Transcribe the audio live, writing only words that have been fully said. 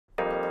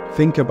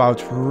think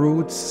about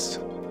roots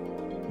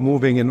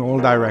moving in all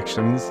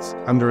directions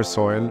under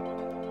soil,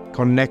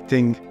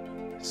 connecting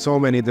so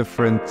many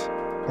different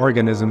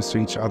organisms to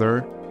each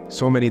other,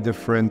 so many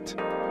different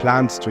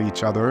plants to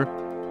each other,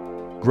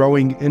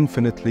 growing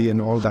infinitely in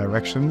all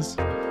directions,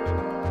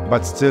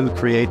 but still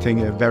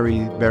creating a very,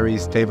 very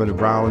stable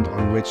ground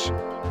on which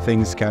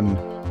things can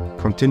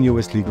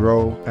continuously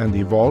grow and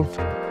evolve.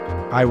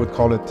 I would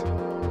call it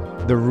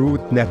the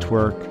root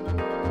network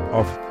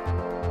of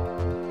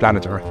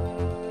planet Earth.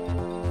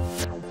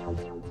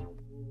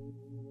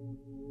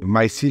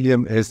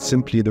 Mycelium is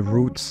simply the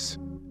roots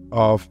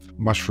of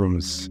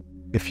mushrooms.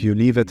 If you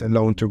leave it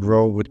alone to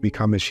grow, it would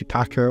become a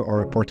shiitake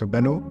or a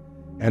portobello.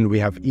 And we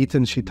have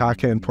eaten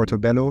shiitake and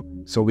portobello,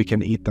 so we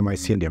can eat the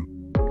mycelium.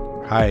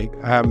 Hi,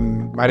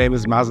 my name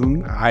is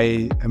Mazen.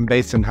 I am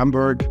based in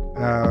Hamburg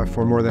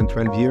for more than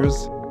 12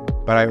 years,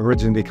 but I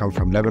originally come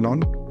from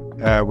Lebanon,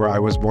 where I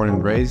was born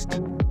and raised.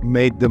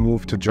 Made the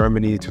move to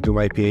Germany to do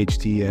my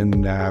PhD in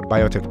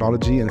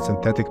biotechnology and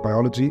synthetic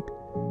biology.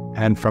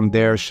 And from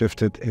there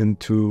shifted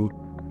into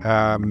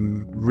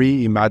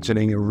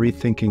reimagining and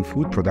rethinking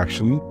food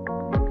production.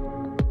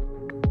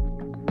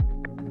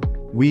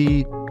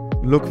 We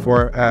look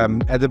for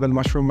edible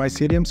mushroom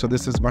mycelium. So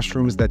this is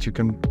mushrooms that you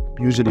can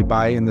usually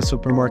buy in the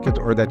supermarket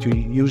or that you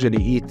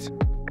usually eat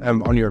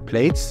on your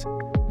plates.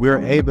 We're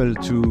able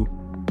to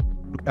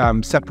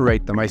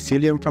separate the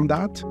mycelium from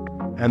that,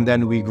 and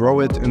then we grow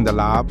it in the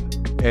lab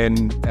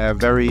in a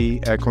very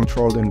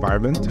controlled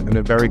environment, in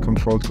a very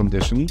controlled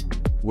condition,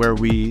 where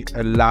we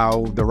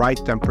allow the right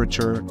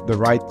temperature, the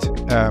right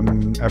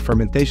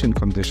fermentation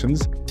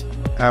conditions.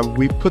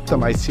 We put the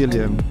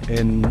mycelium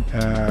in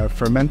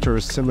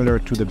fermenters similar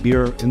to the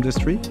beer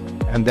industry,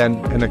 and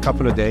then in a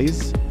couple of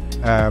days,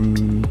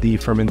 the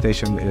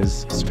fermentation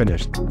is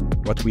finished.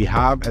 What we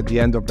have at the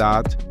end of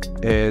that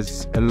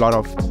is a lot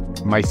of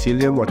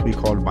mycelium, what we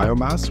call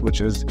biomass,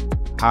 which is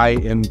high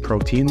in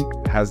protein,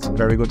 has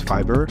very good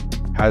fiber,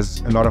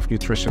 has a lot of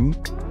nutrition.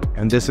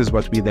 And this is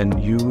what we then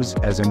use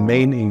as a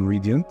main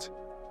ingredient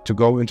to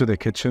go into the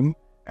kitchen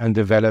and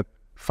develop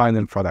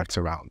final products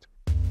around.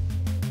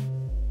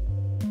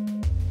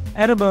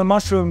 Edible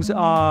mushrooms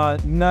are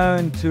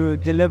known to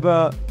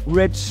deliver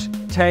rich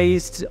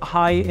taste,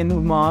 high in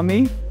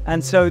umami,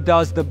 and so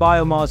does the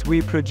biomass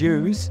we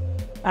produce.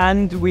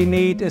 And we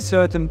need a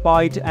certain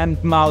bite and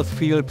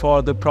mouthfeel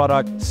for the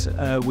products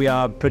we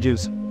are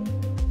producing.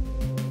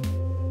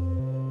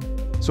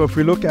 So if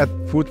we look at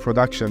food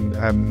production,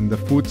 the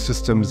food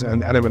systems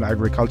and animal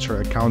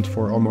agriculture account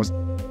for almost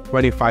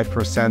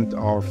 25%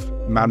 of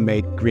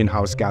man-made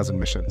greenhouse gas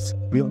emissions.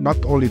 We'll not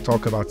only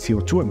talk about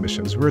CO2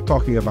 emissions, we're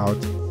talking about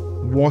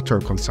water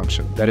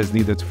consumption that is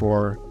needed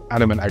for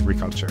animal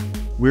agriculture.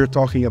 We're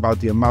talking about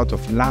the amount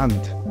of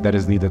land that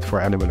is needed for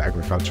animal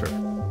agriculture.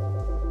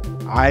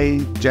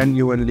 I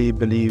genuinely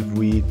believe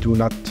we do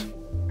not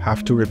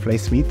have to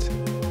replace meat.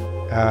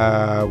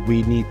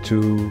 We need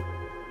to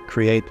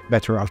create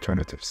better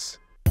alternatives.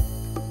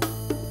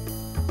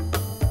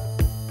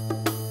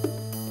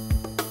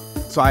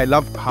 So I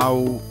love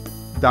how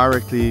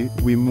directly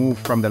we move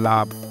from the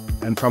lab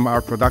and from our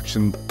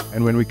production,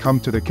 and when we come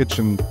to the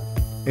kitchen,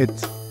 it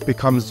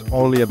becomes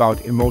only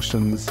about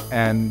emotions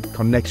and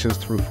connections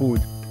through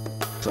food.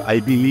 So I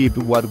believe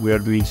what we are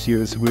doing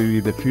here is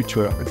really the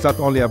future. It's not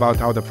only about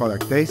how the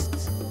product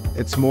tastes,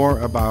 it's more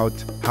about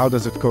how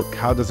does it cook,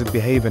 how does it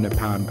behave in a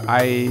pan.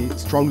 I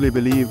strongly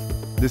believe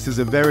this is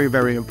a very,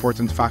 very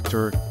important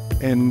factor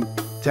in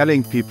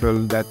telling people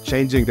that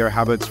changing their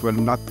habits will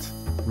not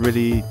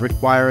really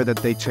require that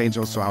they change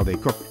also how they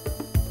cook.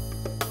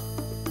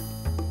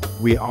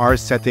 We are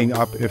setting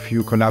up a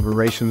few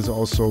collaborations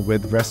also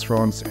with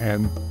restaurants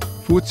and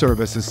food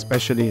services,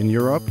 especially in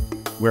Europe,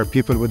 where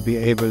people would be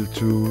able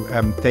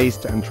to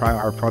taste and try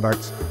our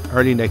products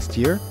early next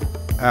year.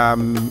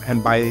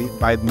 And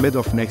by mid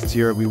of next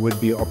year, we would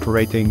be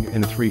operating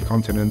in 3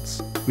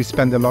 continents. We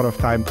spend a lot of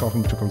time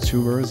talking to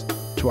consumers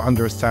to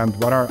understand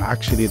what are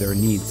actually their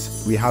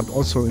needs. We have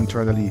also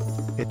internally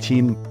a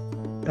team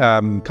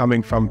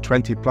coming from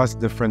 20 plus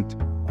different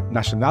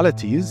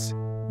nationalities,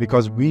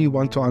 because we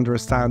want to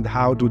understand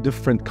how do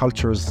different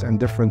cultures and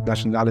different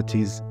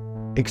nationalities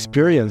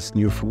experience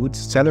new foods,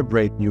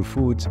 celebrate new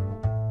foods.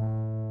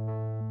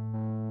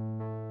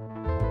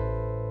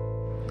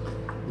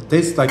 It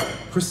tastes like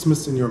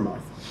Christmas in your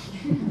mouth.